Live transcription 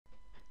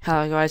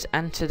Hello guys,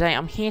 and today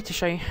I'm here to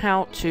show you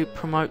how to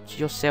promote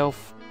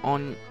yourself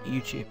on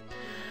YouTube.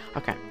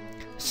 Okay,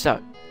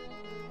 so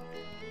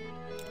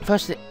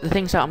first the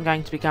things that I'm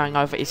going to be going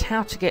over is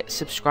how to get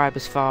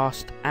subscribers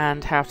fast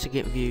and how to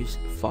get views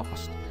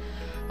fast.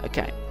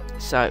 Okay,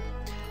 so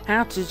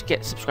how to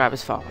get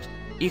subscribers fast.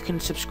 You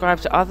can subscribe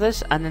to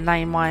others and then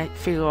they might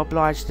feel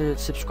obliged to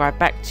subscribe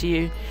back to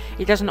you.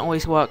 It doesn't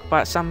always work,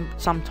 but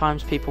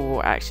sometimes people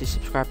will actually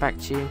subscribe back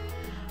to you.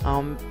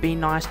 Be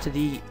nice to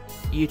the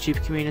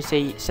YouTube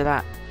community so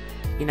that,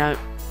 you know,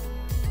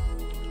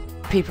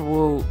 people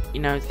will,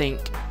 think,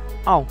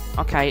 oh,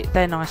 okay,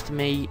 they're nice to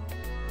me.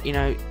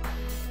 You're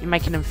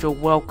making them feel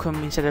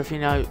welcome instead of,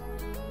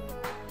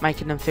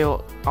 making them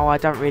feel, oh, I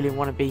don't really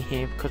want to be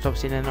here, because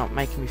obviously they're not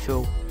making me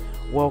feel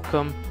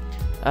welcome.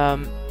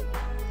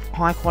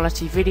 High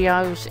quality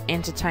videos,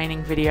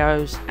 entertaining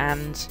videos,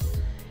 and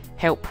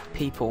help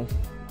people.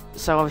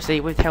 So obviously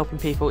with helping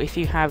people, if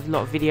you have a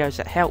lot of videos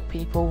that help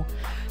people,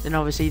 then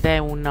obviously they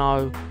will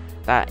know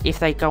that if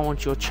they go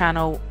onto your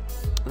channel,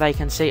 they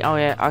can see, oh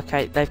yeah,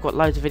 okay, they've got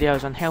loads of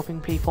videos on helping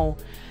people,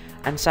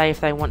 and say if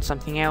they want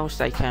something else,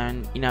 they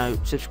can,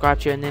 subscribe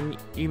to you, and then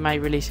you may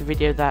release a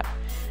video that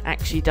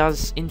actually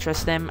does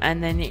interest them,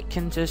 and then it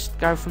can just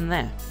go from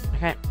there.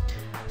 Okay,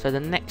 so the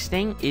next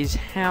thing is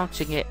how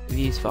to get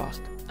views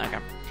fast. Okay,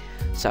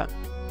 so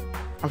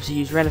obviously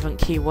use relevant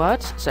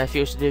keywords. So if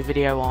you was to do a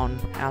video on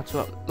how to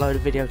upload a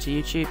video to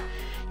YouTube,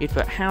 you'd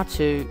put how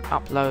to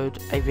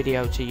upload a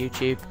video to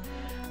YouTube,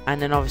 and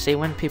then obviously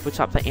when people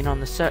type that in on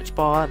the search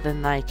bar,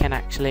 then they can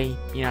actually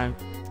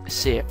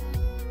see it.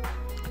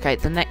 Okay,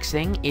 the next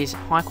thing is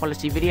high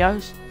quality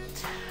videos.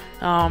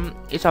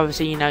 It's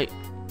obviously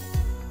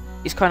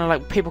it's kind of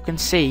like people can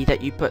see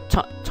that you put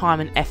time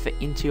and effort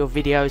into your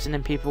videos, and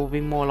then people will be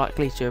more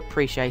likely to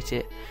appreciate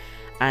it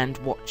and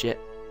watch it.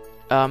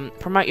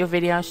 Promote your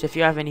videos. So if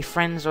you have any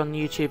friends on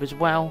YouTube as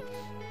well,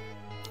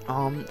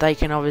 they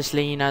can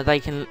obviously they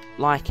can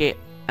like it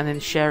and then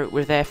share it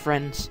with their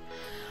friends,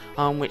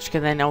 which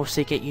can then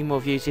obviously get you more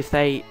views if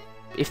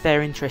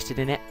they're interested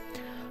in it.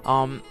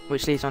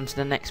 Which leads on to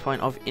the next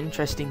point of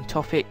interesting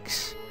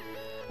topics.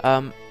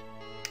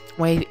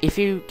 Where if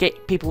you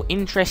get people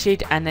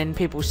interested and then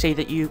people see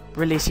that you're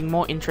releasing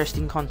more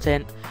interesting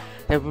content,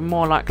 they'll be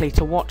more likely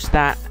to watch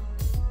that,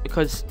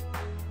 because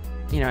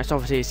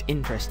it's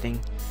interesting.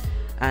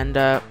 And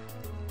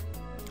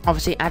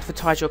obviously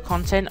advertise your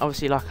content.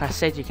 Obviously, like I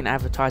said, you can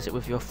advertise it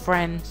with your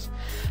friends.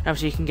 And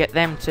obviously you can get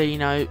them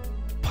to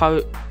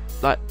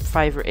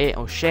favorite it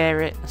or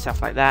share it and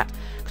stuff like that,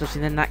 because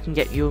obviously then that can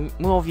get you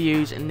more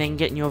views and then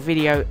getting your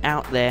video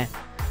out there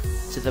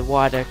to the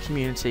wider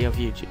community of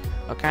YouTube.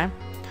 Okay,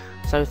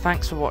 so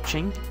thanks for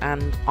watching,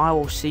 and I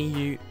will see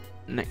you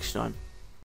next time.